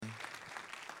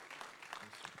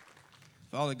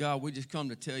Father God, we just come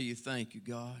to tell you thank you,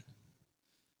 God.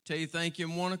 Tell you thank you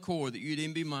in one accord that you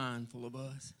didn't be mindful of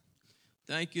us.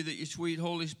 Thank you that your sweet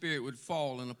Holy Spirit would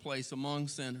fall in a place among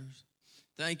sinners.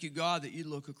 Thank you, God, that you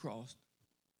look across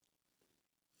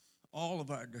all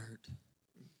of our dirt,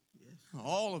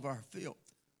 all of our filth,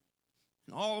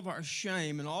 and all of our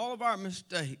shame, and all of our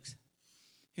mistakes,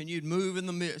 and you'd move in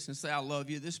the midst and say, I love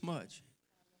you this much.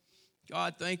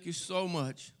 God, thank you so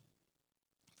much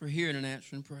for hearing and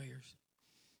answering prayers.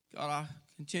 God, I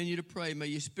continue to pray, may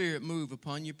your Spirit move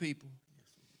upon your people.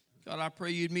 God, I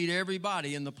pray you'd meet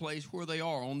everybody in the place where they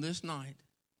are on this night.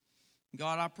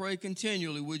 God, I pray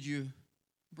continually, would you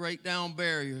break down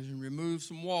barriers and remove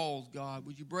some walls, God?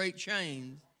 Would you break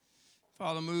chains?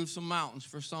 Father, move some mountains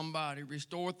for somebody.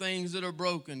 Restore things that are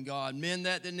broken, God. Mend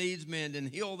that needs mending.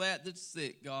 Heal that that's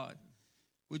sick, God.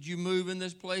 Would you move in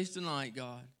this place tonight,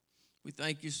 God? We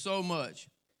thank you so much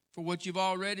for what you've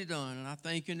already done, and I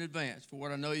thank you in advance for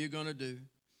what I know you're going to do.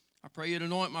 I pray you'd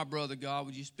anoint my brother, God.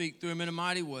 Would you speak through him in a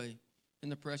mighty way? In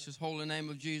the precious holy name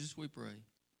of Jesus we pray.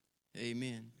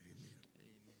 Amen.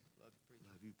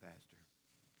 Love you, Pastor.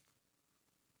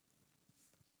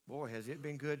 Boy, has it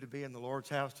been good to be in the Lord's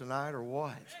house tonight or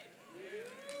what?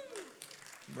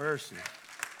 Mercy.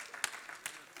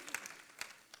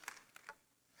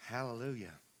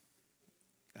 Hallelujah.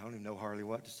 I don't even know hardly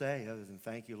what to say other than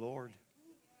thank you, Lord.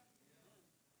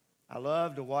 I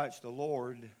love to watch the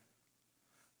Lord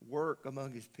work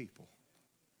among his people.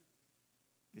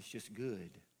 It's just good.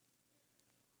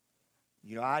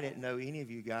 You know, I didn't know any of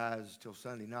you guys till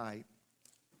Sunday night,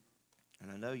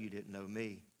 and I know you didn't know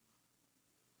me.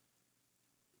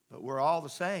 But we're all the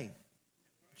same,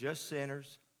 just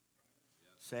sinners,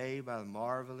 saved by the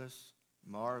marvelous,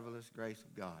 marvelous grace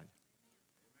of God.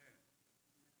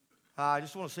 I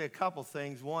just want to say a couple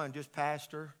things. One, just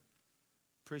Pastor,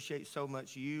 appreciate so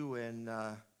much you and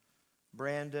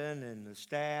Brandon and the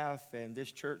staff and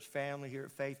this church family here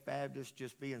at Faith Baptist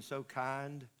just being so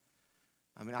kind.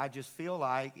 I mean, I just feel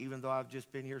like, even though I've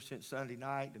just been here since Sunday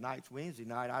night, tonight's Wednesday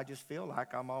night, I just feel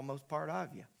like I'm almost part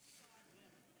of you.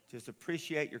 Just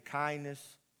appreciate your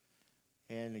kindness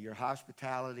and your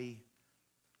hospitality,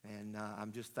 and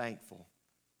I'm just thankful.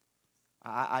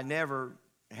 I never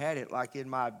had it like in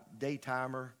my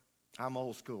daytimer. I'm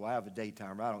old school. I have a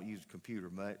daytimer. I don't use a computer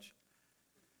much.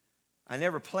 I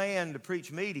never planned to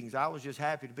preach meetings. I was just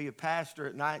happy to be a pastor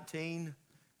at 19,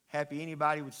 happy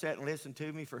anybody would sit and listen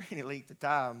to me for any length of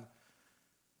time.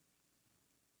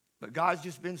 But God's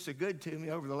just been so good to me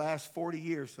over the last 40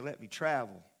 years to let me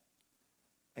travel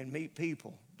and meet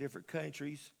people, different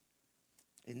countries.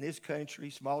 In this country,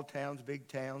 small towns, big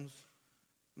towns.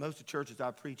 Most of the churches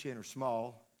I preach in are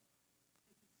small.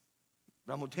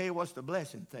 But I'm going to tell you what's the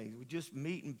blessing thing. We're just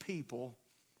meeting people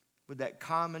with that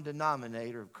common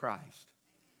denominator of Christ.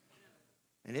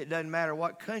 And it doesn't matter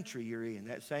what country you're in,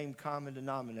 that same common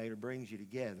denominator brings you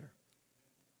together.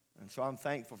 And so I'm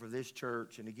thankful for this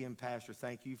church. And again, Pastor,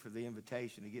 thank you for the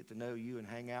invitation to get to know you and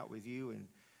hang out with you. And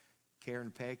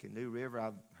Karen Peck and New River,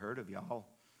 I've heard of y'all,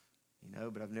 you know,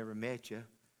 but I've never met you.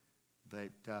 But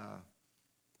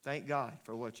thank God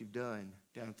for what you've done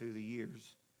down through the years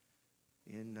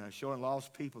in showing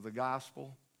lost people the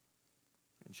gospel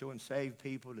and showing saved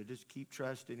people to just keep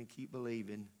trusting and keep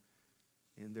believing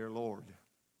in their Lord.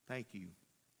 Thank you.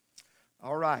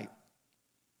 All right.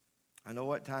 I know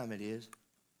what time it is.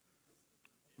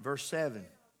 Verse 7.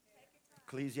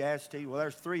 Ecclesiastes. Well,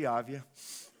 there's three of you.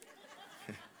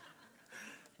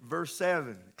 Verse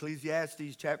 7.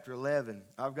 Ecclesiastes chapter 11.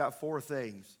 I've got four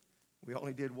things. We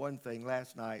only did one thing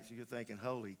last night, so you're thinking,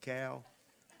 holy cow.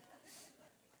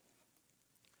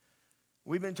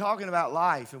 We've been talking about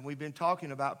life, and we've been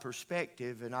talking about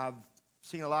perspective, and I've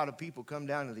seen a lot of people come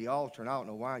down to the altar, and I don't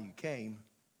know why you came,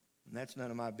 and that's none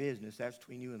of my business. That's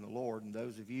between you and the Lord, and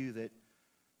those of you that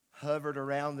hovered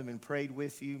around them and prayed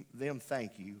with you, them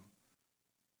thank you.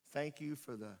 Thank you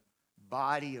for the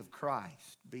body of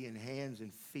Christ being hands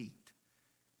and feet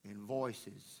and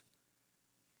voices,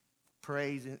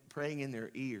 praying in their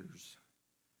ears,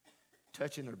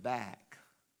 touching their back,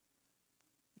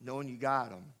 knowing you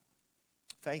got them.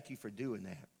 Thank you for doing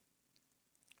that.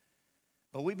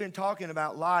 But we've been talking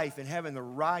about life and having the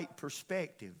right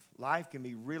perspective. Life can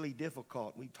be really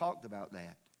difficult. We talked about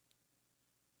that.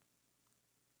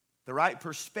 The right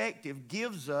perspective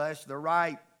gives us the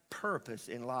right purpose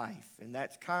in life. And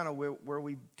that's kind of where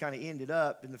we kind of ended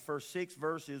up. In the first 6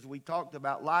 verses, we talked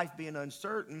about life being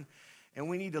uncertain, and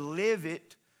we need to live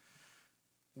it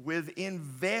with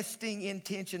investing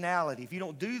intentionality. If you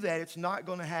don't do that, it's not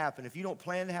going to happen. If you don't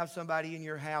plan to have somebody in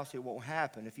your house, it won't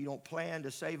happen. If you don't plan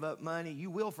to save up money, you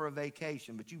will for a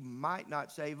vacation, but you might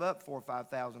not save up $4,000 or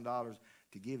 $5,000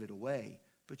 to give it away,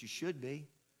 but you should be.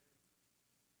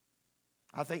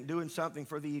 I think doing something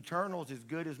for the eternal is as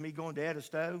good as me going to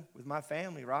Edisto with my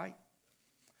family, right?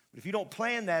 But if you don't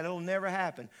plan that, it'll never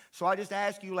happen. So I just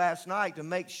asked you last night to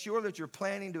make sure that you're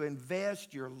planning to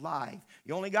invest your life.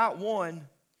 You only got one,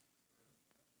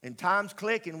 and time's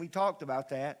clicking. We talked about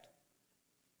that.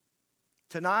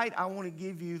 Tonight, I want to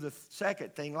give you the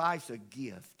second thing. Life's a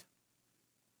gift.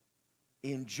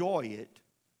 Enjoy it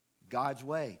God's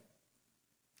way.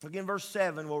 Look in verse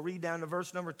 7. We'll read down to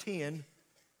verse number 10.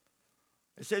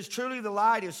 It says, truly the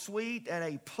light is sweet and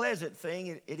a pleasant thing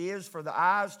it is for the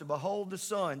eyes to behold the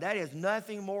sun. That is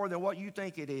nothing more than what you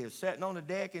think it is, sitting on the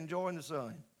deck enjoying the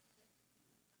sun.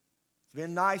 It's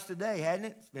been nice today, hasn't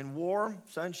it? It's been warm,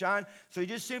 sunshine. So he's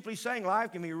just simply saying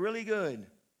life can be really good.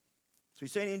 So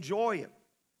he's saying enjoy it.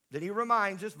 Then he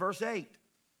reminds us, verse 8,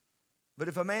 but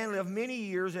if a man live many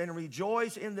years and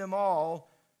rejoice in them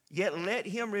all, yet let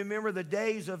him remember the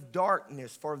days of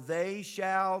darkness, for they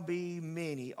shall be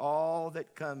many. All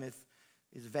that cometh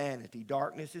is vanity.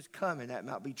 Darkness is coming. That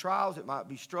might be trials, it might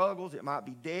be struggles, it might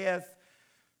be death.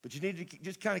 But you need to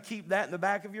just kind of keep that in the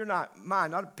back of your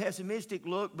mind. Not a pessimistic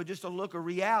look, but just a look of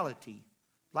reality.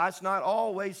 Life's not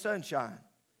always sunshine.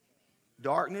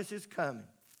 Darkness is coming.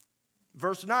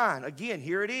 Verse 9, again,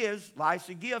 here it is. Life's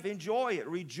a gift. Enjoy it.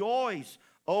 Rejoice,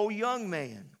 O young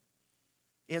man,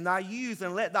 in thy youth,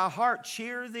 and let thy heart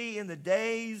cheer thee in the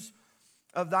days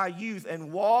of thy youth,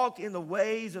 and walk in the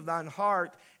ways of thine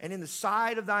heart and in the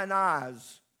sight of thine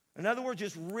eyes. In other words,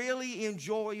 just really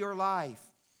enjoy your life.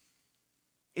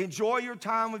 Enjoy your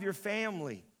time with your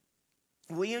family.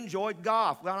 We enjoyed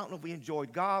golf. Well, I don't know if we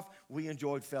enjoyed golf. We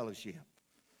enjoyed fellowship.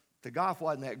 The golf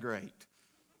wasn't that great.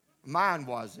 Mine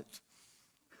wasn't.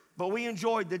 But we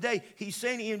enjoyed the day. He's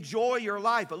saying enjoy your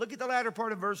life. But look at the latter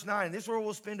part of verse 9. And this is where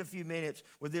we'll spend a few minutes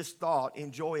with this thought.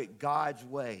 Enjoy it God's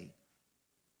way.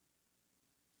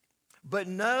 But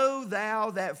know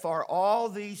thou that for all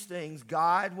these things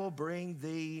God will bring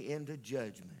thee into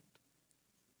judgment.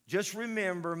 Just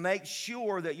remember, make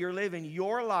sure that you're living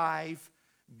your life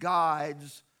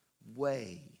God's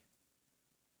way.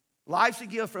 Life's a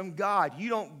gift from God. You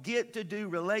don't get to do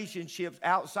relationships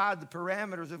outside the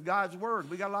parameters of God's word.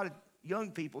 We got a lot of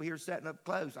young people here setting up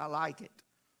close. I like it.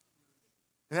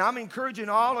 And I'm encouraging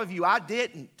all of you, I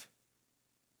didn't.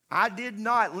 I did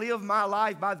not live my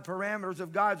life by the parameters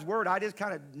of God's word. I just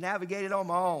kind of navigated on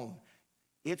my own.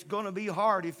 It's going to be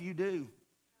hard if you do.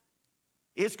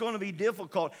 It's going to be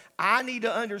difficult. I need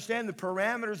to understand the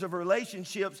parameters of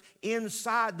relationships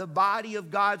inside the body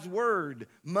of God's word.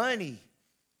 Money.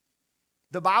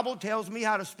 The Bible tells me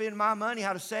how to spend my money,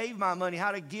 how to save my money,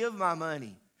 how to give my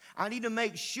money. I need to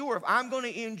make sure if I'm going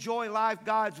to enjoy life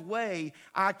God's way,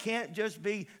 I can't just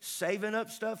be saving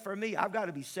up stuff for me. I've got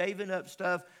to be saving up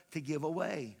stuff to give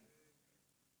away.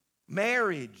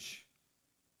 Marriage.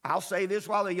 I'll say this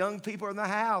while the young people are in the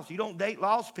house. You don't date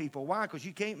lost people. Why? Because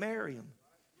you can't marry them.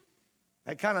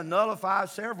 That kind of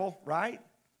nullifies several, right?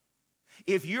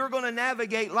 If you're going to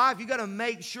navigate life, you got to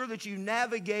make sure that you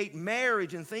navigate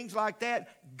marriage and things like that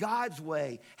God's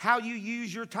way. How you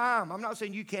use your time. I'm not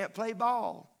saying you can't play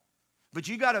ball, but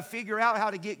you got to figure out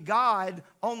how to get God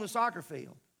on the soccer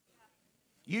field.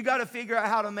 You got to figure out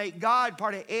how to make God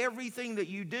part of everything that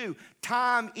you do.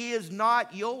 Time is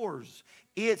not yours.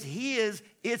 It's His.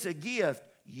 It's a gift.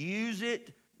 Use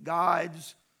it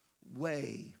God's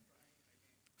way.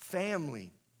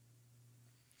 Family.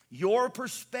 Your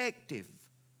perspective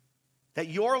that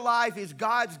your life is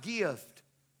God's gift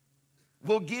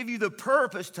will give you the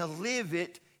purpose to live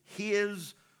it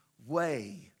His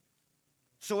way.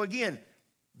 So again,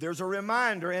 there's a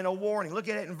reminder and a warning. Look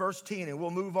at it in verse 10, and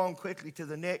we'll move on quickly to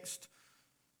the next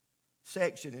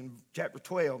section in chapter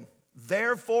 12.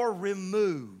 Therefore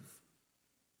remove.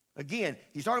 Again,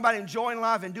 he's talking about enjoying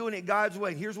life and doing it God's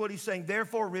way. Here's what he's saying.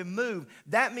 Therefore, remove.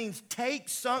 That means take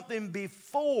something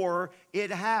before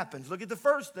it happens. Look at the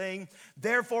first thing.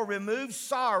 Therefore, remove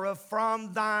sorrow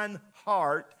from thine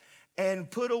heart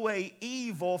and put away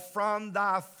evil from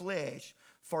thy flesh.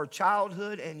 For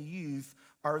childhood and youth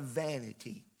are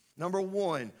vanity. Number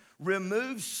one,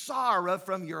 remove sorrow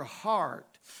from your heart.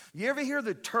 You ever hear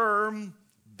the term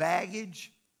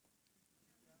baggage?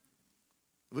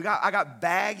 I got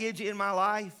baggage in my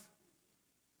life.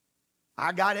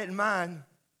 I got it in mine.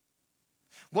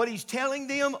 What he's telling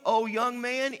them, oh young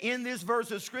man, in this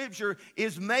verse of Scripture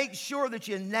is make sure that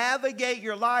you navigate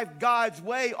your life God's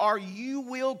way or you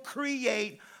will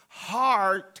create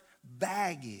heart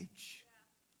baggage.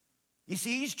 You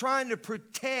see, he's trying to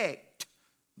protect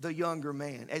the younger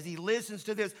man as he listens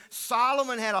to this.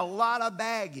 Solomon had a lot of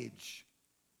baggage.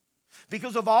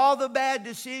 because of all the bad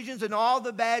decisions and all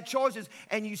the bad choices.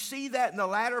 And you see that in the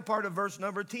latter part of verse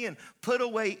number 10. Put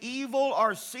away evil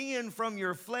or sin from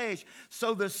your flesh.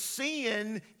 So the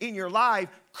sin in your life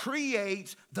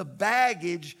creates the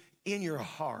baggage in your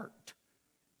heart.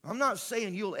 I'm not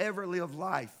saying you'll ever live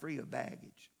life free of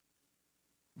baggage.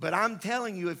 But I'm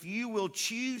telling you, if you will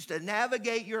choose to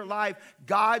navigate your life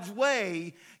God's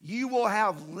way, you will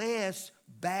have less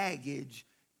baggage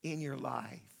in your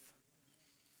life.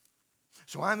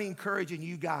 So I'm encouraging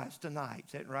you guys tonight,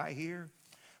 sitting right here,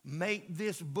 make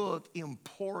this book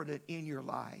important in your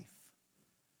life.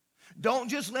 Don't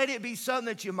just let it be something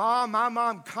that my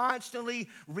mom constantly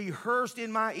rehearsed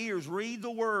in my ears. Read the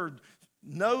Word,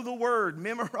 know the Word,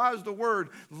 memorize the Word,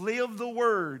 live the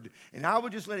Word. And I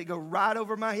would just let it go right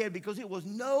over my head because it was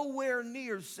nowhere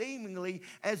near seemingly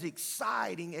as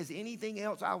exciting as anything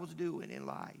else I was doing in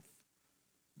life.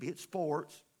 Be it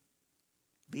sports,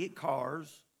 be it cars,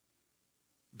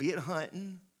 be it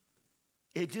hunting.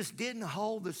 It just didn't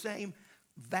hold the same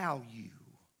value.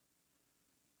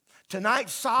 Tonight,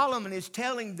 Solomon is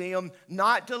telling them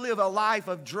not to live a life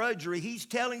of drudgery. He's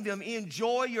telling them,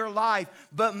 enjoy your life,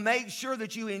 but make sure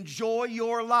that you enjoy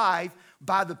your life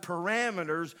by the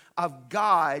parameters of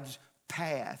God's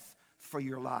path for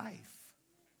your life,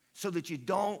 so that you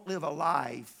don't live a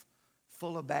life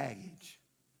full of baggage.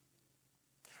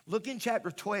 Look in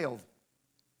chapter 12,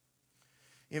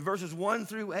 in verses 1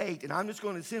 through 8, and I'm just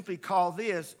going to simply call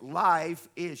this, life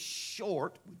is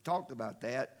short. We talked about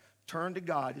that. Turn to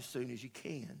God as soon as you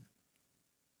can.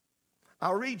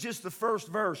 I'll read just the first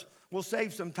verse. We'll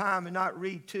save some time and not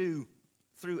read 2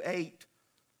 through 8.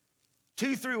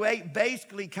 2 through 8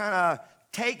 basically kind of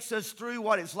takes us through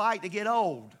what it's like to get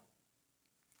old.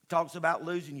 It talks about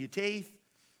losing your teeth.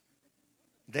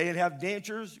 They didn't have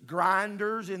dentures,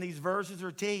 grinders in these verses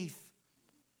or teeth.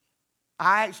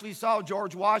 I actually saw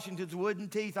George Washington's wooden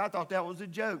teeth. I thought that was a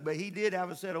joke, but he did have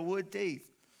a set of wood teeth.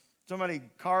 Somebody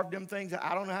carved them things.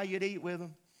 I don't know how you'd eat with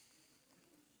them.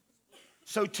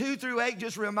 So 2 through 8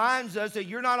 just reminds us that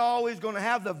you're not always going to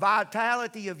have the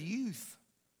vitality of youth.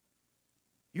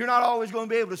 You're not always going to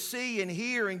be able to see and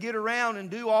hear and get around and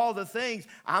do all the things.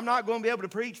 I'm not going to be able to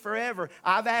preach forever.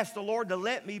 I've asked the Lord to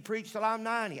let me preach till I'm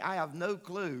 90. I have no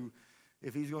clue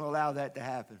if He's going to allow that to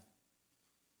happen.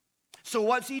 So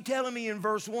what's He telling me in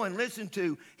verse 1? Listen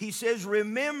to, He says,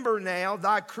 remember now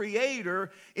thy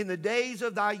Creator in the days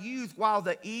of thy youth, while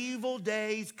the evil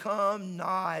days come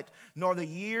not, nor the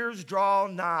years draw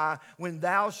nigh, when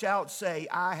thou shalt say,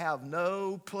 I have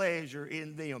no pleasure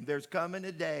in them. There's coming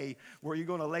a day where you're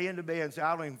going to lay in the bed and say,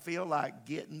 I don't even feel like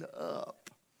getting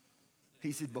up.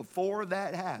 He said, before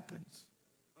that happens,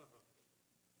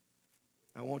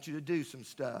 I want you to do some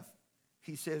stuff.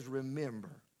 He says,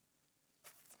 remember.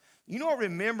 You know what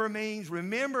remember means?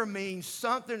 Remember means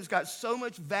something that's got so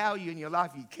much value in your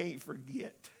life you can't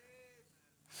forget.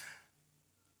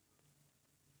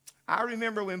 I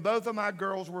remember when both of my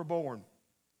girls were born.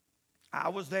 I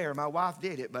was there. My wife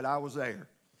did it, but I was there.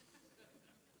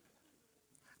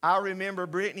 I remember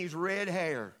Brittany's red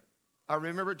hair. I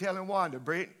remember telling Wanda,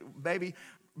 baby,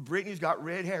 Brittany's got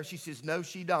red hair. She says, no,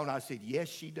 she don't. I said, yes,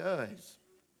 she does.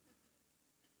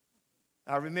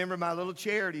 I remember my little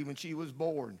Charity when she was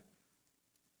born.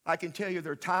 I can tell you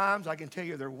their times. I can tell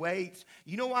you their weights.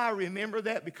 You know why I remember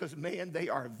that? Because, man, they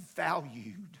are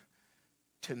valued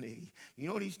to me. You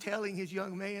know what He's telling His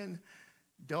young man?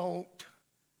 Don't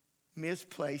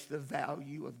misplace the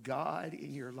value of God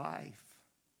in your life.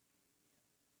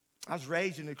 I was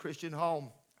raised in a Christian home.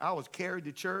 I was carried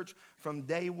to church from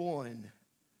day one.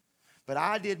 But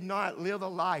I did not live a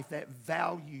life that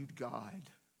valued God.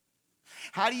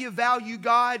 How do you value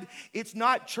God? It's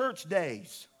not church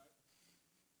days.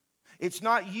 It's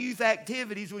not youth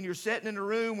activities when you're sitting in a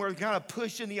room where you're kind of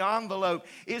pushing the envelope.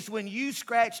 It's when you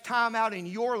scratch time out in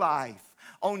your life,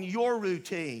 on your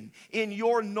routine, in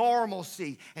your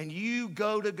normalcy, and you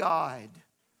go to God.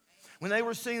 When they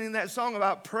were singing that song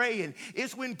about praying,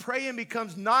 it's when praying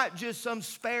becomes not just some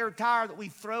spare tire that we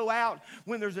throw out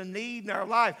when there's a need in our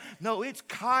life. No, it's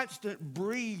constant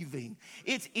breathing.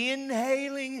 It's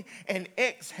inhaling and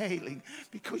exhaling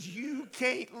because you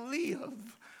can't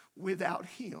live without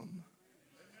Him.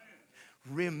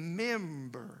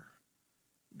 Remember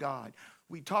God.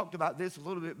 We talked about this a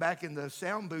little bit back in the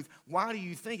sound booth. Why do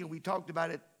you think? And we talked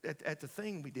about it at the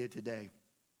thing we did today.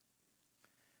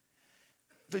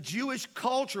 The Jewish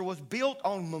culture was built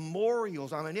on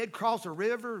memorials. I mean, they'd cross a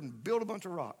river and build a bunch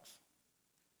of rocks.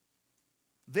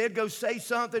 They'd go say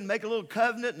something, make a little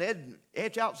covenant, and they'd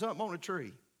etch out something on a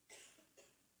tree.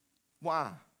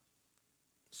 Why?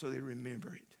 So they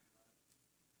remember it.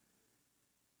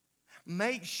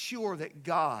 Make sure that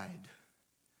God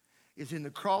is in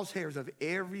the crosshairs of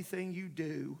everything you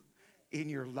do in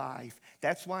your life.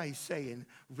 That's why he's saying,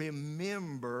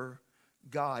 remember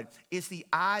God. It's the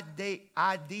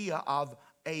idea of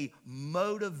a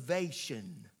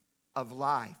motivation of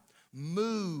life,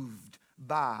 moved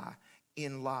by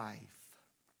in life.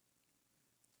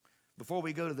 Before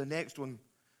we go to the next one,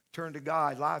 turn to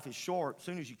God. Life is short. As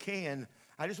soon as you can,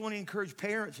 I just want to encourage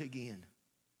parents again.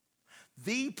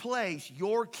 The place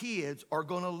your kids are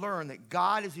going to learn that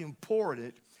God is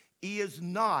important is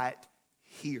not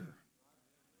here.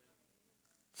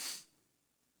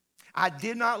 I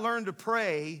did not learn to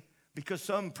pray because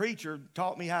some preacher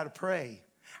taught me how to pray.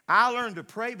 I learned to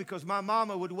pray because my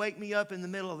mama would wake me up in the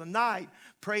middle of the night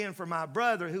praying for my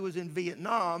brother who was in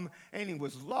Vietnam and he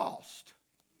was lost.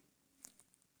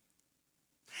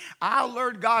 I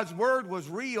learned God's word was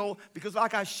real because,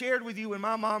 like I shared with you, when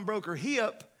my mom broke her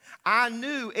hip, I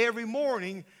knew every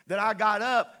morning that I got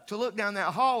up to look down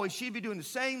that hallway, she'd be doing the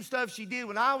same stuff she did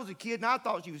when I was a kid, and I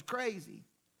thought she was crazy.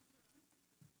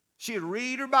 She'd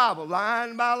read her Bible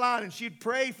line by line, and she'd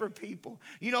pray for people.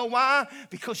 You know why?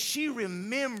 Because she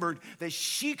remembered that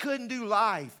she couldn't do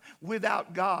life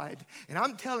without God. And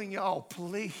I'm telling y'all,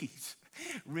 please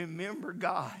remember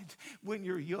God when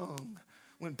you're young.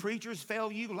 When preachers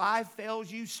fail you, life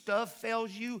fails you, stuff fails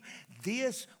you,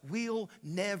 this will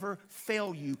never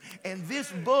fail you. And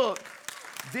this book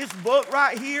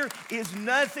right here is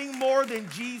nothing more than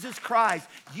Jesus Christ.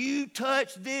 You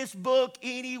touch this book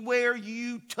anywhere,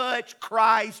 you touch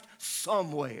Christ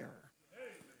somewhere.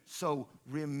 So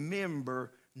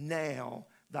remember now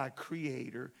thy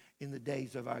Creator in the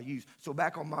days of our youth. So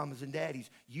back on mamas and daddies,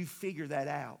 you figure that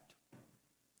out.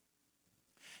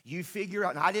 You figure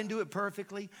out, and I didn't do it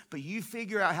perfectly, but you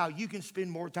figure out how you can spend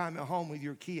more time at home with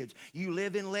your kids. You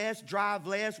live in less, drive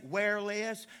less, wear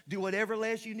less, do whatever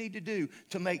less you need to do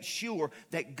to make sure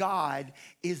that God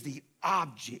is the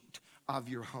object of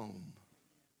your home.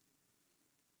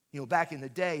 You know, back in the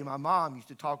day, my mom used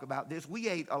to talk about this. We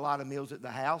ate a lot of meals at the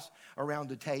house around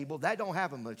the table. That don't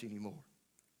happen much anymore.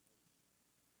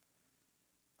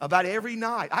 About every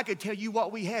night, I could tell you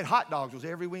what we had. Hot dogs was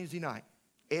every Wednesday night.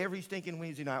 Every stinking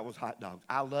Wednesday night was hot dogs.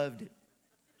 I loved it.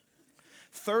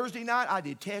 Thursday night, I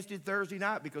detested Thursday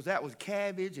night because that was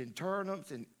cabbage and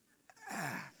turnips and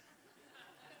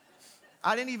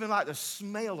I didn't even like the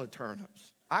smell of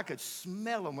turnips. I could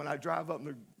smell them when I drive up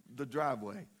the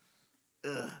driveway.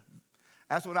 Ugh.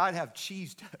 That's when I'd have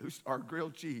cheese toast or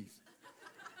grilled cheese.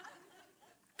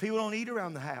 People don't eat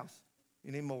around the house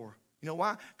anymore. You know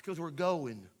why? Because we're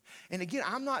going. And again,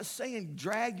 I'm not saying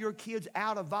drag your kids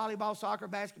out of volleyball, soccer,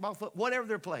 basketball, football, whatever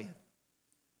they're playing.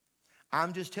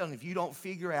 I'm just telling you, if you don't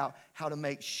figure out how to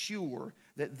make sure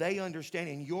that they understand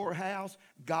in your house,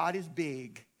 God is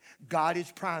big. God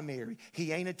is primary.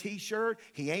 He ain't a t-shirt.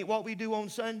 He ain't what we do on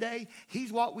Sunday.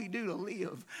 He's what we do to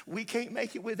live. We can't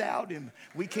make it without him.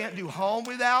 We can't do home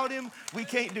without him. We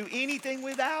can't do anything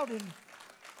without him.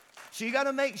 So you got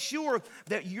to make sure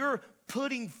that you're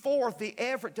putting forth the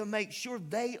effort to make sure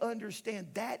they understand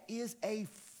that is a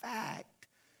fact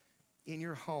in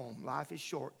your home. Life is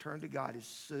short. Turn to God as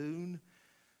soon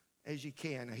as you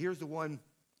can. Now, here's the one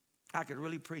I could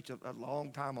really preach a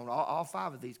long time on. All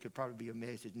five of these could probably be a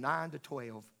message. 9 to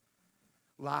 12.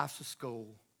 Life's a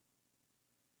school.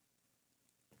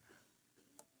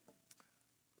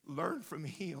 Learn from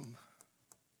him.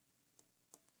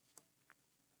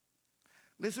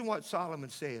 Listen what Solomon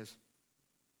says.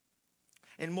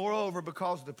 And moreover,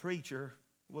 because the preacher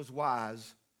was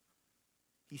wise,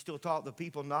 he still taught the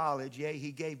people knowledge. Yea,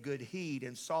 he gave good heed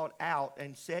and sought out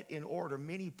and set in order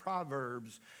many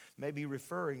proverbs, maybe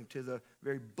referring to the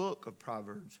very book of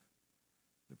Proverbs.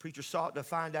 The preacher sought to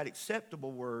find out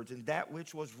acceptable words, and that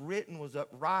which was written was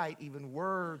upright, even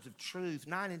words of truth.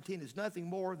 9 and 10 is nothing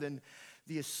more than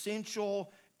the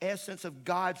essential essence of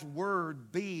God's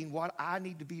word being what I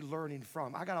need to be learning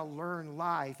from. I got to learn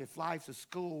life. If life's a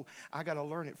school, I got to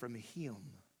learn it from him.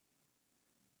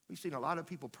 We've seen a lot of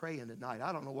people praying tonight.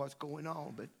 I don't know what's going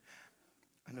on, but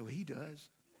I know he does.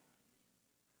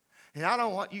 And I don't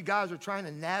know what you guys are trying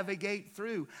to navigate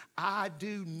through. I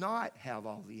do not have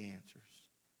all the answers.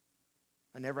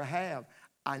 I never have.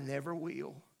 I never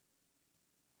will.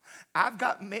 I've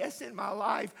got mess in my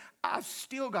life. I've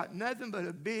still got nothing but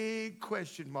a big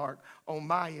question mark on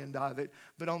my end of it.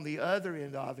 But on the other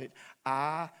end of it,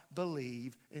 I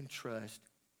believe and trust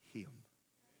him.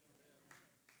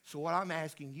 So what I'm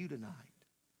asking you tonight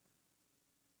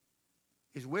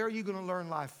is, where are you going to learn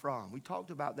life from? We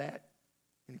talked about that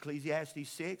in Ecclesiastes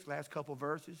 6, last couple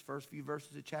verses, first few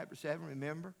verses of chapter 7,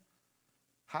 remember?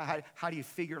 How do you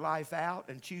figure life out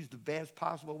and choose the best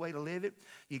possible way to live it?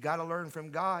 You got to learn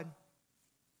from God.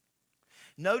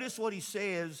 Notice what he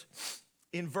says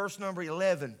in verse number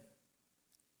 11.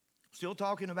 Still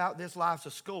talking about this life's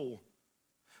a school.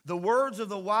 The words of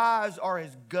the wise are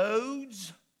as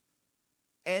goads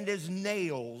and as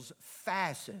nails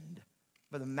fastened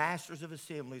by the masters of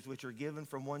assemblies, which are given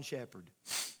from one shepherd.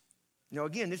 Now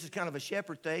again, this is kind of a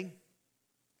shepherd thing.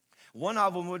 One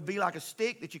of them would be like a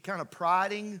stick that you're kind of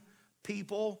prodding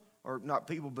people, or not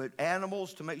people, but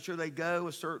animals, to make sure they go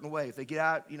a certain way. If they get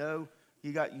out, you don't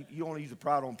want to use a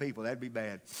prod on people. That'd be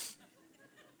bad.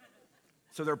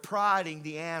 So they're prodding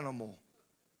the animal.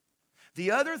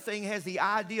 The other thing has the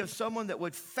idea of someone that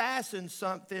would fasten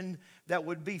something that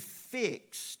would be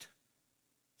fixed.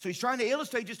 So he's trying to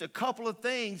illustrate just a couple of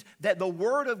things that the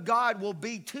Word of God will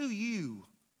be to you.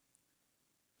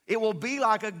 It will be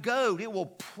like a goad. It will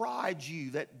prod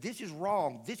you that this is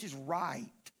wrong, this is right.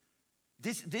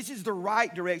 This is the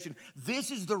right direction. This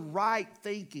is the right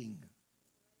thinking.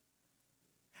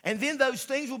 And then those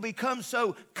things will become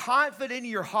so confident in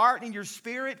your heart and your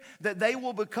spirit that they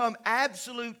will become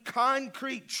absolute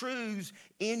concrete truths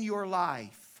in your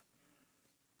life.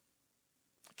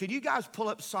 Can you guys pull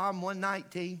up Psalm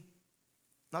 119?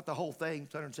 Not the whole thing,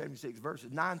 it's 176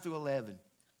 verses, 9 through 11.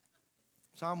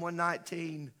 Psalm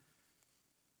 119,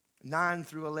 9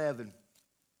 through 11.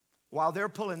 While they're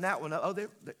pulling that one up,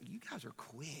 you guys are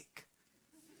quick.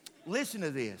 Listen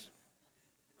to this.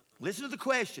 Listen to the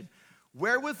question.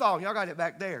 Wherewithal, y'all got it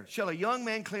back there, shall a young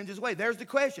man cleanse his way? There's the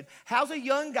question. How's a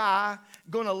young guy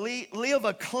going to live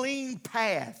a clean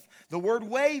path? The word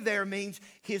way there means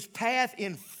his path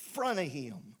in front of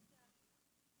him.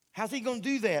 How's he going to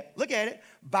do that? Look at it.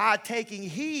 By taking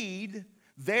heed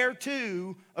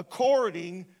thereto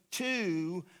according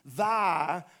to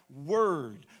thy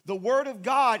word. The word of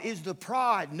God is the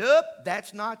prod. Nope,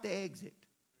 that's not the exit.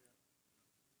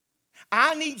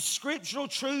 I need scriptural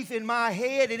truth in my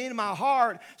head and in my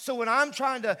heart, so when I'm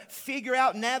trying to figure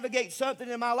out, navigate something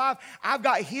in my life, I've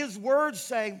got His word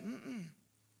saying,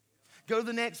 Go to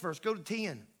the next verse, go to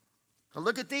 10. Now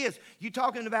look at this. You're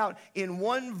talking about in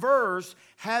one verse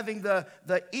having the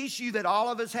issue that all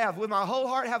of us have. With my whole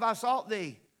heart have I sought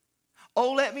thee.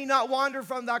 Oh, let me not wander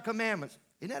from thy commandments.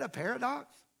 Isn't that a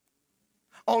paradox?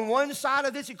 On one side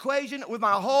of this equation, with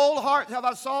my whole heart have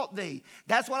I sought thee.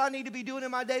 That's what I need to be doing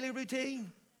in my daily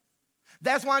routine.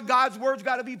 That's why God's word's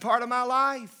got to be part of my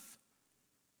life.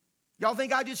 Y'all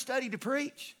think I just study to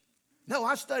preach? No,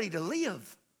 I study to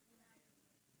live.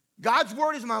 God's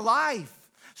word is my life.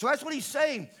 So that's what he's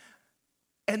saying.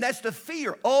 And that's the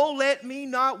fear. Oh, let me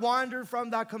not wander from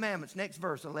thy commandments. Next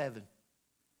verse, 11.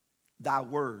 Thy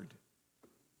word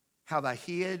have I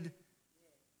hid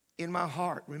in my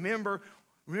heart. Remember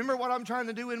what I'm trying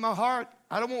to do in my heart?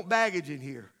 I don't want baggage in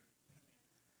here.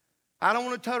 I don't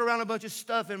want to tote around a bunch of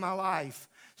stuff in my life.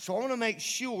 So I want to make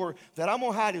sure that I'm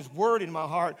going to hide his word in my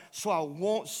heart so I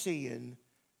won't sin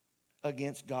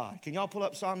against God. Can y'all pull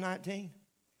up Psalm 19?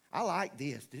 I like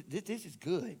this. This is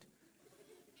good.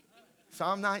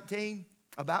 Psalm 19,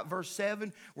 about verse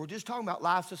 7. We're just talking about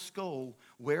life's a school.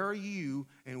 Where are you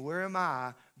and where am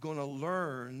I going to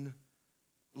learn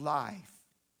life?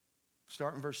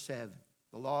 Start in verse 7.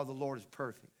 The law of the Lord is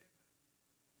perfect.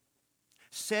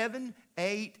 7,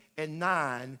 8, and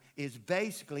 9 is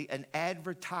basically an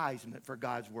advertisement for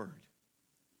God's word.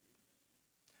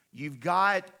 You've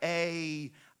got a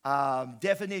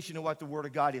definition of what the word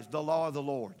of God is, the law of the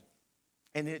Lord.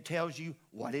 And then it tells you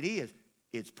what it is.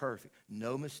 It's perfect.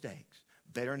 No mistakes.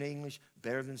 Better than English,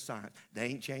 better than science. They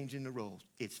ain't changing the rules.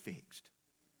 It's fixed.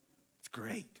 It's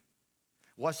great.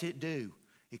 What's it do?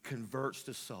 It converts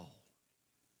the soul.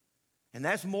 And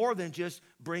that's more than just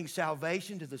bring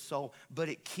salvation to the soul, but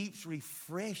it keeps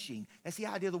refreshing. That's the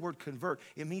idea of the word convert.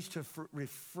 It means to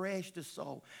refresh the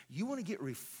soul. You want to get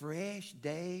refreshed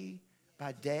day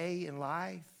by day in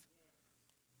life?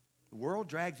 The world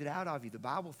drags it out of you. The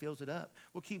Bible fills it up.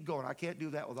 We'll keep going. I can't do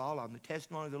that with all of them. The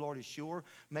testimony of the Lord is sure,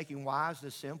 making wise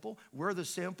the simple. We're the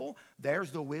simple.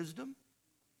 There's the wisdom.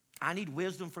 I need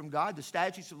wisdom from God. The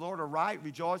statutes of the Lord are right,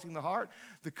 rejoicing in the heart.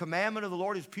 The commandment of the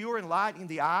Lord is pure, enlightening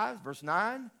the eyes. Verse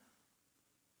 9.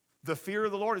 The fear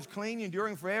of the Lord is clean,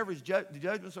 enduring forever. The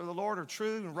judgments of the Lord are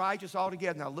true and righteous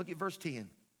altogether. Now look at verse 10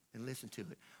 and listen to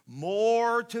it.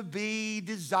 More to be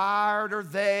desired are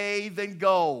they than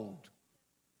gold.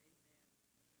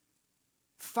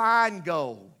 Fine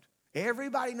gold.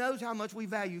 Everybody knows how much we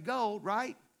value gold,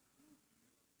 right?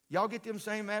 Y'all get them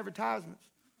same advertisements.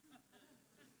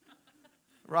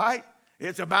 Right?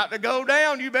 It's about to go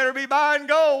down. You better be buying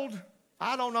gold.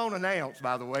 I don't own an ounce,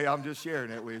 by the way. I'm just sharing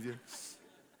that with you.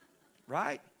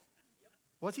 Right?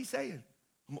 What's he saying?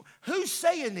 Who's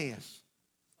saying this?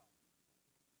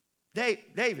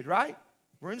 David, right?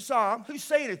 We're in Psalm. Who's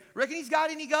saying it? Reckon he's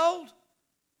got any gold?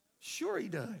 Sure he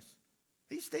does.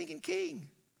 He's thinking king.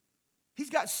 He's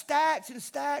got stacks and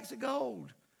stacks of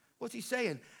gold. What's he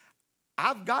saying?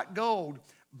 I've got gold,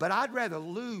 but I'd rather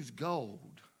lose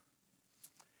gold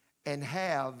and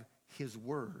have his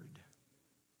word.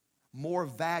 More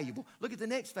valuable. Look at the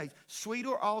next phrase.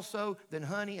 Sweeter also than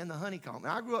honey and the honeycomb.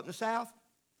 Now, I grew up in the South,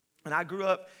 and I grew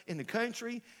up in the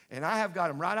country, and I have got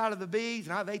them right out of the bees,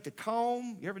 and I've ate the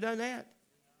comb. You ever done that?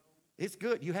 It's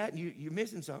good. You hadn't. You're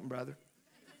missing something, brother.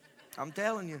 I'm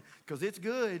telling you, because it's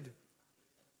good.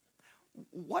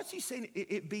 What's he saying?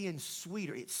 It being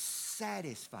sweeter. It's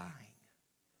satisfying.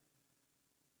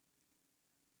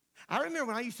 I remember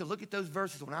when I used to look at those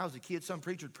verses when I was a kid, some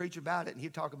preacher would preach about it, and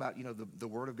he'd talk about, the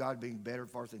word of God being better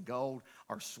for us than gold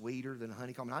or sweeter than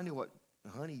honeycomb. And I knew what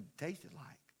honey tasted like.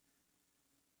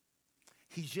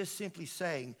 He's just simply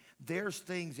saying there's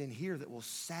things in here that will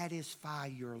satisfy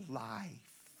your life.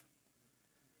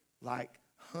 Like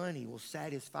honey will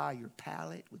satisfy your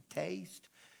palate with taste.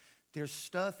 There's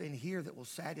stuff in here that will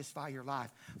satisfy your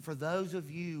life. For those of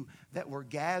you that were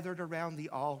gathered around the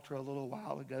altar a little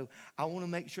while ago, I want to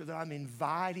make sure that I'm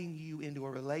inviting you into a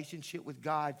relationship with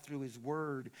God through his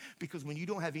word. Because when you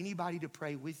don't have anybody to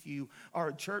pray with you or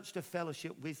a church to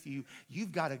fellowship with you,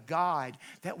 you've got a God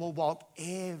that will walk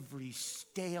every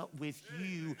step with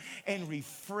you and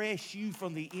refresh you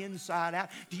from the inside out.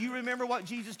 Do you remember what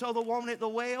Jesus told the woman at the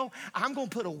well? I'm going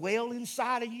to put a well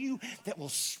inside of you that will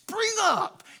spring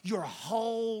up your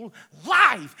whole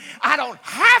life. I don't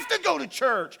have to go to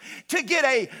church to get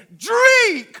a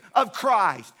drink of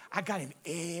Christ. I got him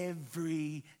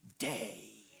every day.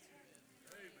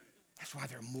 That's why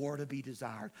there's more to be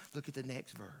desired. Look at the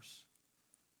next verse.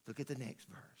 Look at the next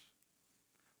verse.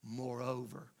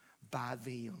 Moreover, by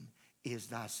them is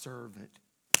thy servant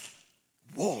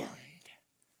warned.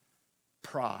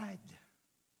 Pride.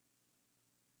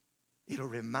 It'll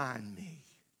remind me.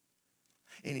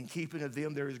 And in keeping of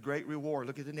them, there is great reward.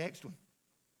 Look at the next one.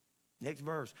 Next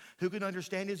verse. Who can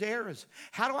understand his errors?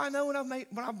 How do I know when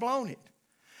I've blown it?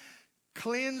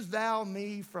 Cleanse thou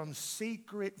me from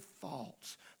secret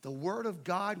faults. The word of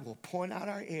God will point out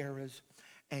our errors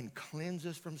and cleanse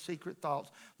us from secret thoughts.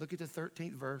 Look at the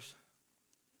 13th verse.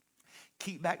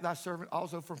 Keep back thy servant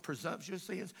also from presumptuous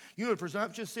sins. You know what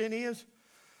presumptuous sin is?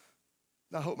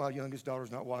 I hope my youngest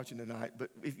daughter's not watching tonight, but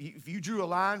if you drew a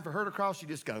line for her to cross, you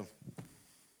just go.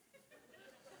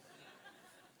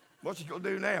 What's she going to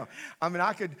do now? I mean,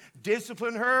 I could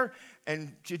discipline her,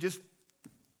 and you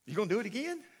going to do it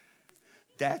again?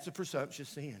 That's a presumptuous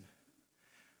sin.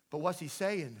 But what's he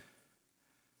saying?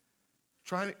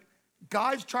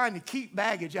 God's trying to keep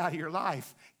baggage out of your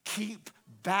life. Keep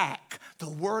back. The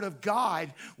word of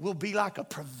God will be like a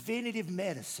preventative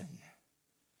medicine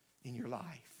in your life.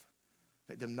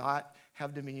 Let them not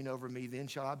have dominion over me. Then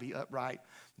shall I be upright,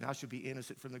 and I shall be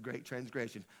innocent from the great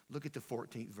transgression. Look at the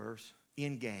 14th verse.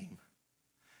 In game.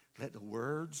 Let the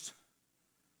words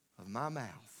of my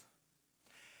mouth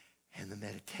and the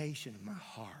meditation of my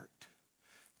heart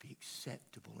be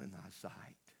acceptable in thy sight.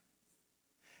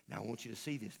 Now I want you to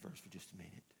see this verse for just a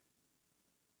minute.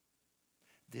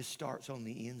 This starts on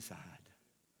the inside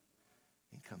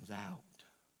and comes out.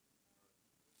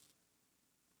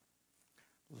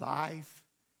 Life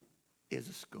is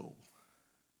a school.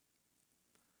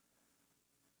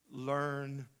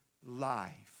 Learn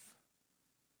life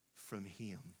from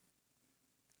him.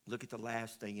 Look at the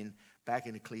last thing back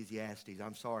in Ecclesiastes.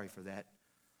 I'm sorry for that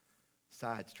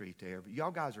side street there, but y'all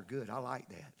guys are good. I like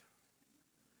that.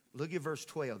 Look at verse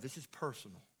 12. This is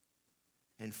personal.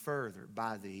 And further,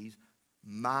 by these,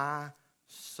 my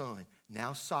son.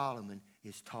 Now Solomon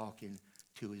is talking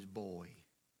to his boy.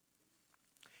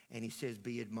 And he says,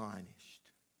 be admonished.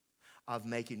 Of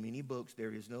making many books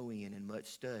there is no end, and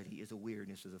much study is a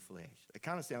weariness of the flesh. It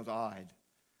kind of sounds odd.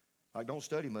 Like, don't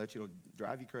study much, it'll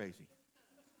drive you crazy.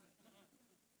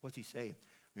 What's he saying?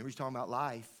 Remember, he's talking about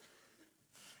life,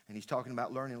 and he's talking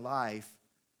about learning life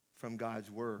from God's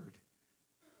word.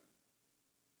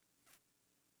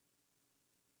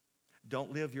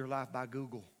 Don't live your life by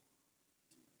Google,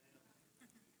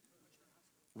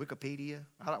 Wikipedia,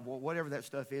 whatever that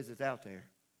stuff is that's out there.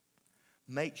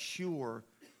 Make sure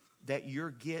that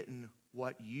you're getting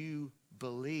what you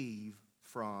believe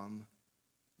from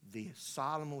this.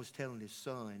 Solomon was telling his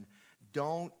son,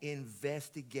 don't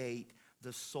investigate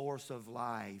the source of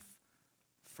life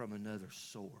from another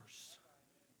source.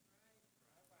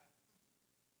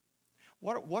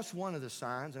 What's one of the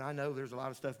signs? And I know there's a lot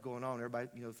of stuff going on. Everybody,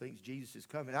 thinks Jesus is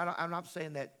coming. I'm not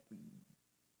saying that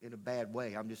in a bad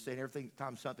way. I'm just saying every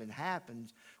time something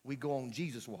happens, we go on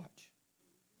Jesus watch.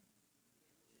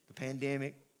 The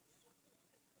pandemic,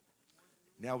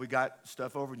 Now we got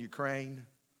stuff over in Ukraine.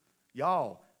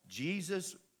 Y'all,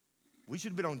 Jesus, we should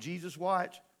have been on Jesus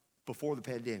watch before the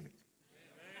pandemic.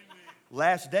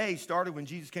 Last days started when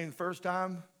Jesus came the first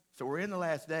time, so we're in the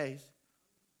last days.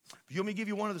 You want me to give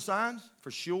you one of the signs for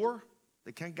sure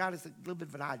that kind of got us a little bit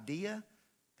of an idea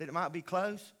that it might be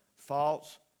close?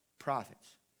 False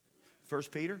prophets. 1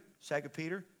 Peter, 2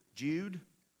 Peter, Jude,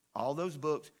 all those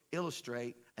books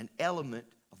illustrate an element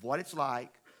of what it's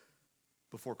like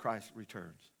before Christ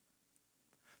returns.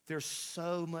 There's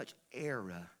so much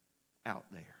error out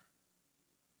there,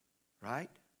 right?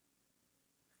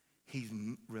 He's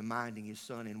reminding his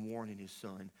son and warning his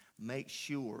son, make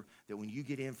sure that when you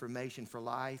get information for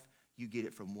life, you get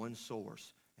it from one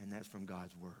source, and that's from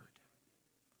God's word.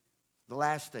 The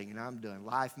last thing, and I'm done,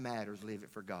 life matters, live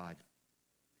it for God.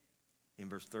 In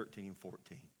verse 13 and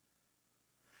 14.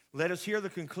 Let us hear the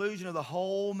conclusion of the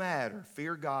whole matter.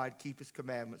 Fear God, keep his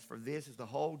commandments, for this is the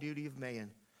whole duty of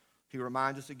man. He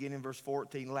reminds us again in verse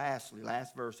 14, lastly,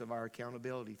 last verse of our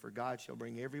accountability. For God shall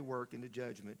bring every work into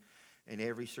judgment and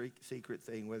every secret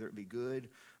thing, whether it be good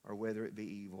or whether it be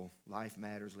evil. Life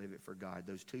matters, live it for God.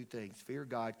 Those two things, fear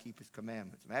God, keep his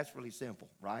commandments. And that's really simple,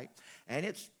 right? And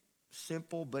it's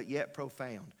simple but yet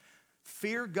profound.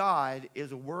 Fear God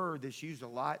is a word that's used a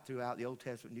lot throughout the Old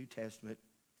Testament, New Testament.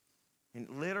 And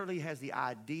it literally has the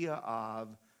idea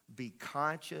of be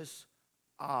conscious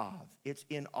of. It's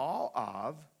in awe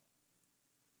of,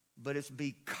 but it's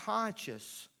be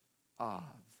conscious of.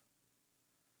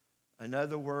 In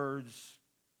other words,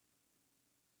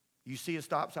 you see a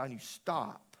stop sign, you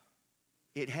stop.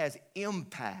 It has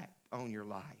impact on your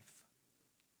life.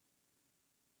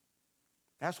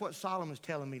 That's what Solomon's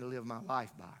telling me to live my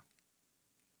life by.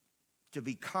 To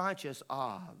be conscious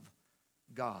of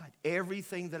God.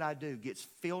 Everything that I do gets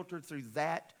filtered through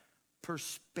that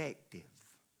perspective.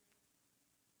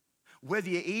 Whether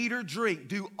you eat or drink,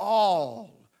 do all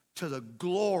to the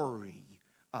glory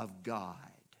of God.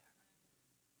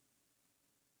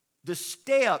 The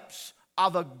steps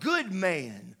of a good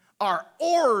man are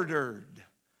ordered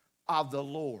of the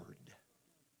Lord.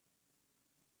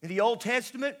 In the Old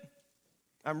Testament,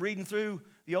 I'm reading through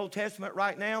the Old Testament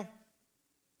right now.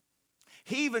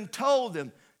 He even told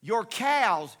them, your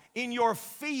cows in your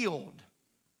field,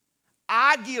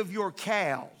 I give your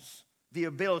cows the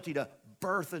ability to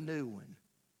birth a new one.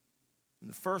 And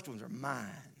the first ones are mine.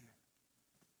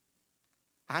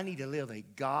 I need to live a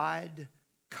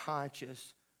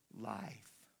God-conscious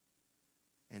life.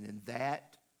 And in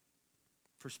that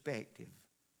perspective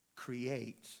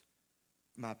creates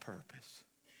my purpose.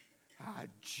 I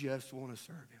just want to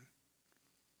serve him.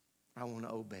 I want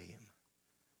to obey him.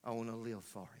 I want to live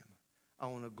for him. I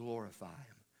want to glorify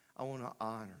him. I want to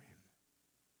honor him.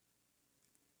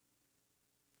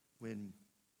 When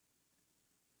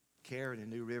Karen and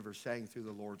New River sang through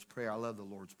the Lord's Prayer, I love the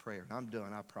Lord's Prayer. And I'm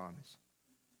done, I promise.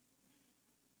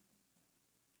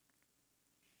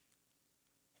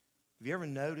 Have you ever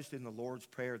noticed in the Lord's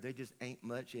Prayer, there just ain't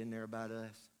much in there about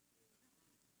us?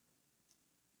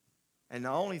 And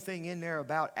the only thing in there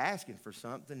about asking for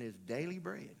something is daily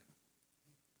bread.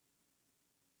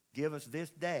 Give us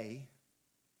this day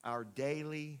our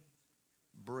daily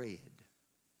bread.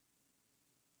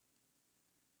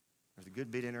 There's a good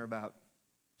bit in there about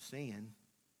sin,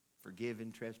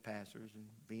 forgiving trespassers and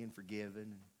being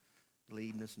forgiven, and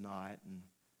leading us not and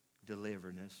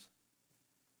delivering us.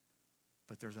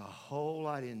 But there's a whole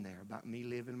lot in there about me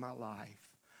living my life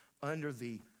under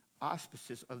the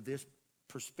auspices of this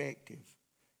perspective.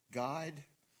 God,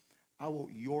 I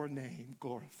want your name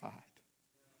glorified.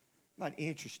 I'm not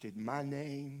interested in my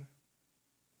name,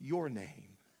 your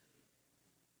name.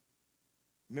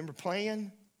 Remember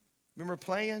playing?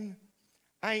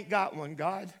 I ain't got one,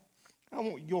 God. I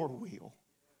want your will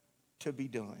to be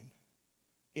done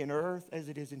in earth as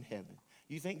it is in heaven.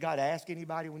 You think God asked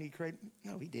anybody when he created?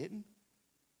 No, he didn't.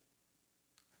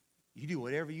 You do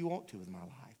whatever you want to with my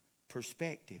life.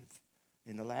 Perspective.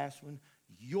 And the last one,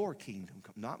 your kingdom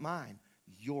come. Not mine,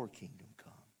 your kingdom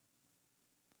come.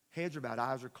 Heads are bowed,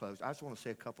 eyes are closed. I just want to say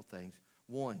a couple things.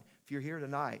 One, if you're here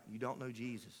tonight, you don't know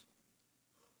Jesus.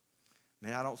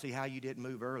 Man, I don't see how you didn't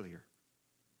move earlier.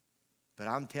 But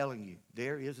I'm telling you,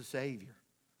 there is a Savior.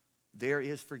 There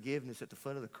is forgiveness at the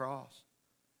foot of the cross.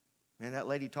 Man, that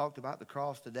lady talked about the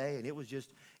cross today, and it was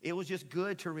just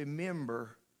good to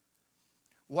remember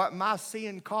what my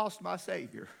sin cost my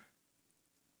Savior.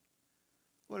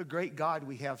 What a great God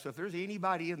we have. So if there's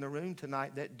anybody in the room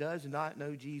tonight that does not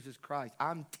know Jesus Christ,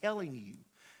 I'm telling you,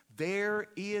 there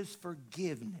is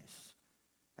forgiveness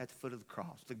at the foot of the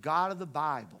cross. The God of the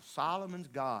Bible, Solomon's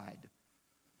God,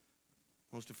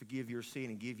 wants to forgive your sin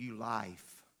and give you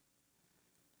life.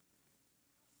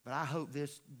 But I hope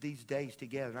these days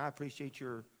together, and I appreciate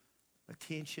your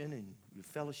attention and your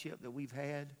fellowship that we've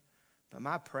had. But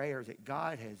my prayer is that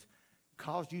God has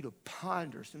caused you to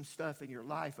ponder some stuff in your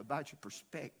life about your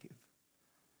perspective.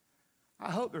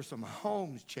 I hope there's some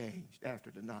homes changed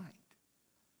after tonight.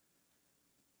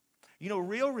 You know,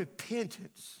 real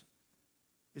repentance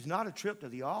is not a trip to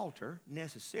the altar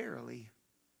necessarily.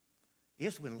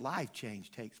 It's when life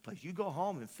change takes place. You go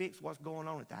home and fix what's going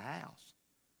on at the house.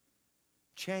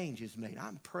 Change is made.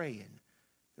 I'm praying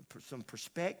that some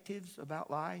perspectives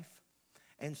about life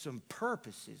and some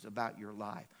purposes about your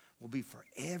life will be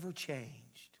forever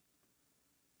changed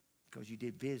because you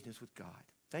did business with God.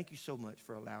 Thank you so much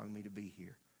for allowing me to be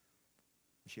here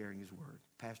and sharing his word.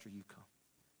 Pastor, you come.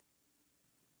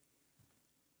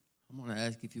 I'm going to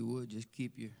ask if you would just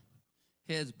keep your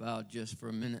heads bowed just for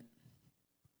a minute.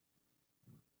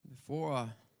 Before I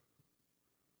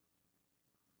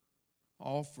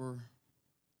offer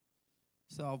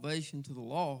salvation to the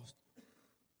lost,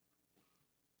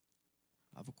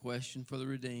 I have a question for the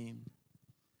redeemed.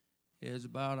 Heads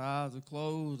bowed, eyes are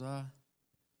closed. The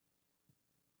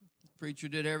preacher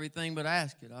did everything but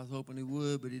ask it. I was hoping he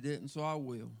would, but he didn't, so I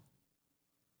will.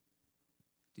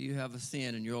 Do you have a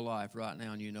sin in your life right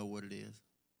now and you know what it is?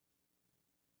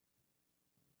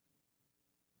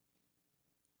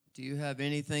 Do you have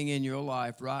anything in your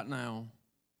life right now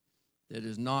that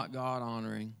is not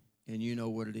God-honoring and you know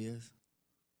what it is?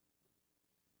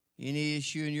 Any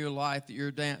issue in your life that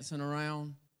you're dancing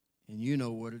around and you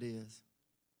know what it is?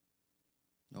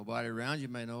 Nobody around you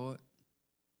may know it.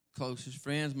 Closest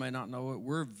friends may not know it.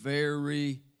 We're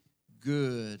very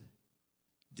good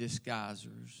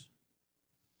disguisers.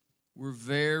 We're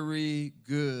very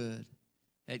good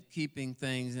at keeping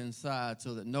things inside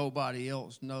so that nobody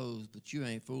else knows, but you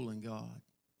ain't fooling God.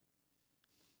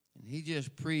 And he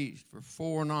just preached for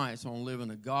 4 nights on living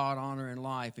a God-honoring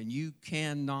life, and you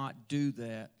cannot do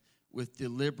that with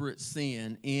deliberate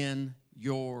sin in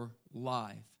your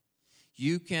life.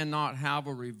 You cannot have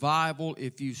a revival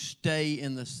if you stay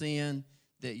in the sin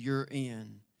that you're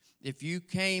in. If you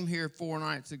came here 4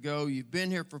 nights ago, you've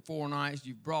been here for 4 nights,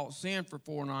 you've brought sin for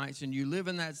 4 nights, and you live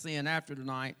in that sin after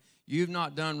tonight, you've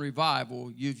not done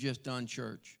revival, you've just done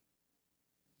church.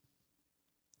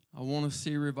 I want to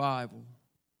see revival.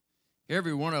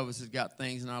 Every one of us has got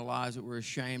things in our lives that we're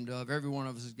ashamed of. Every one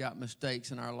of us has got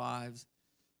mistakes in our lives.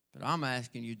 But I'm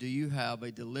asking you, do you have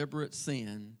a deliberate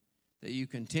sin that you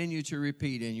continue to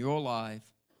repeat in your life,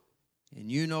 and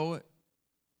you know it,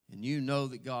 and you know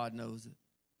that God knows it?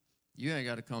 You ain't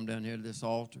got to come down here to this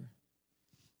altar.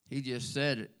 He just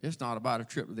said it. It's not about a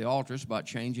trip to the altar. It's about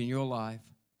changing your life.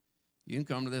 You can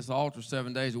come to this altar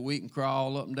 7 days a week and cry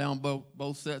all up and down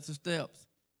both sets of steps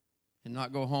and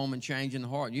not go home and change in the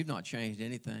heart. You've not changed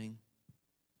anything.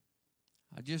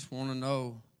 I just want to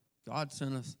know, God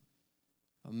sent us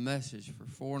a message for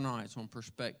 4 nights on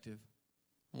perspective.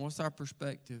 And what's our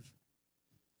perspective?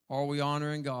 Are we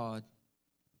honoring God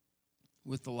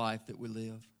with the life that we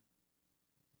live?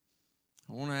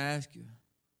 I want to ask you,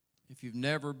 if you've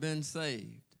never been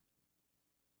saved,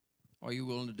 are you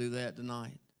willing to do that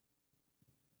tonight?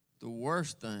 The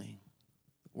worst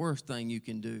thing you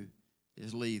can do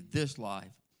is leave this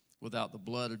life without the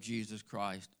blood of Jesus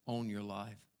Christ on your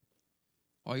life.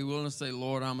 Are you willing to say,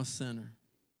 Lord, I'm a sinner.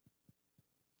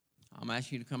 I'm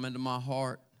asking you to come into my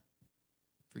heart.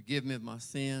 Forgive me of my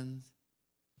sins.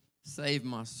 Save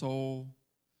my soul.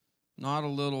 Not a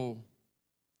little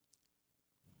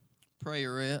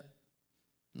prayerette.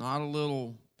 Not a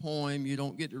little poem. You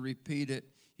don't get to repeat it.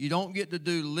 You don't get to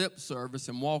do lip service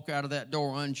and walk out of that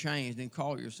door unchanged and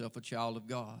call yourself a child of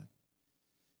God.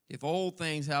 If old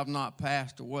things have not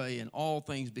passed away and all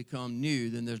things become new,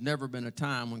 then there's never been a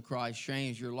time when Christ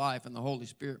changed your life and the Holy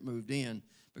Spirit moved in,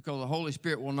 because the Holy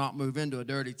Spirit will not move into a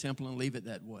dirty temple and leave it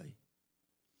that way.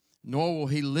 Nor will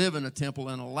he live in a temple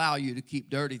and allow you to keep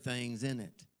dirty things in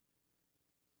it.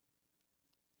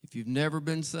 If you've never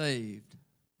been saved,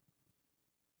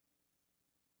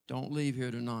 don't leave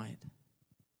here tonight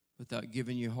without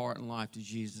giving your heart and life to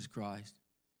Jesus Christ,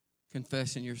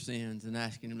 confessing your sins and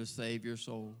asking him to save your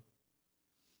soul.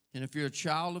 And if you're a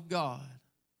child of God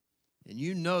and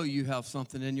you know you have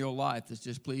something in your life that's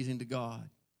displeasing to God,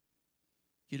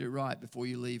 get it right before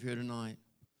you leave here tonight.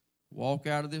 Walk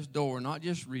out of this door, not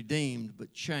just redeemed,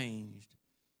 but changed.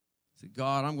 Say,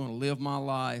 God, I'm going to live my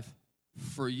life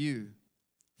for you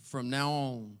from now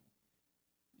on,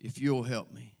 if you'll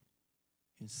help me.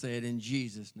 And say it in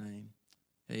Jesus' name.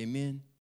 Amen.